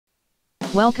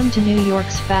Welcome to New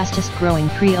York's fastest growing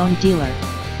pre-owned dealer.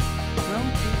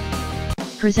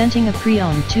 Presenting a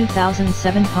pre-owned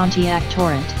 2007 Pontiac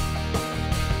Torrent.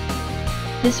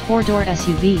 This 4-door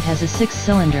SUV has a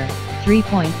 6-cylinder,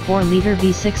 3.4-liter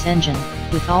V6 engine,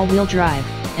 with all-wheel drive,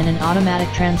 and an automatic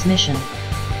transmission.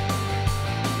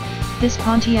 This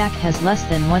Pontiac has less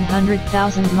than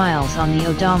 100,000 miles on the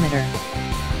odometer.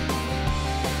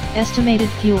 Estimated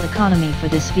fuel economy for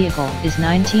this vehicle is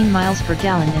 19 miles per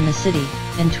gallon in the city,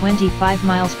 and 25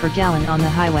 miles per gallon on the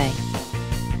highway.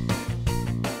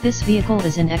 This vehicle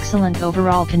is in excellent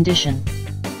overall condition.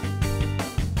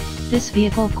 This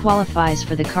vehicle qualifies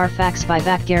for the CARFAX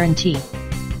buyback guarantee.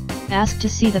 Ask to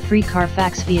see the free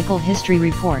CARFAX vehicle history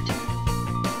report.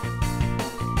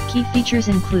 Key features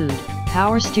include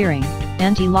power steering,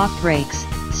 anti-lock brakes,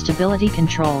 stability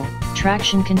control,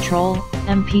 traction control,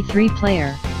 MP3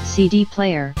 player, CD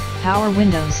player, power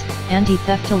windows,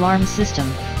 anti-theft alarm system,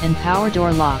 and power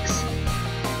door locks.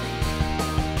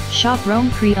 Shop Rome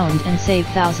Pre-Owned and save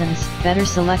thousands, better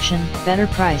selection, better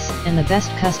price, and the best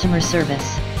customer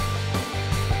service.